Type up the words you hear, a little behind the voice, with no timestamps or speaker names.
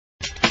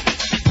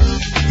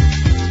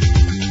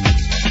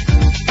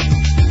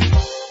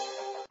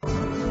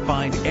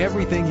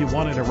Everything you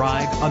want in a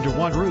ride under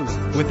one roof.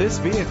 With this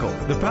vehicle,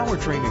 the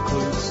powertrain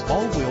includes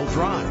all-wheel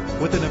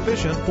drive with an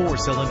efficient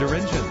 4-cylinder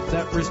engine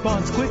that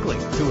responds quickly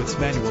to its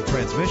manual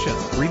transmission.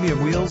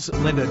 Premium wheels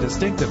lend a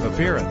distinctive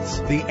appearance.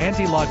 The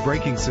anti-lock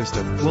braking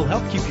system will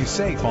help keep you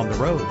safe on the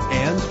road.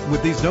 And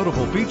with these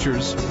notable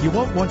features, you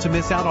won't want to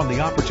miss out on the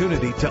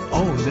opportunity to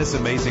own this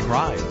amazing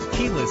ride.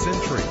 Keyless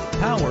entry,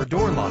 power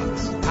door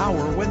locks,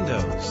 power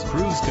windows,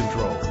 cruise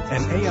control,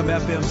 an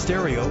AM/FM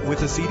stereo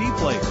with a CD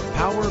player,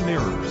 power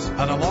mirrors,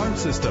 an alarm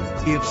system.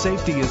 If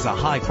safety is a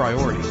high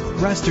priority,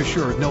 rest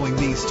assured knowing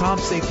these top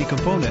safety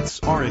components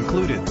are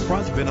included: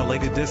 front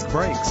ventilated disc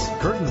brakes,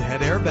 curtain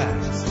head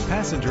airbags,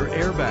 passenger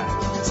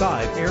airbag,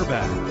 side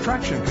airbag,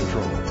 traction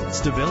control,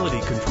 stability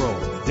control,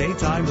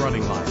 daytime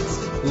running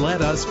lights.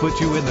 Let us put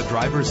you in the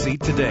driver's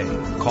seat today.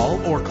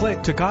 Call or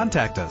click to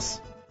contact us.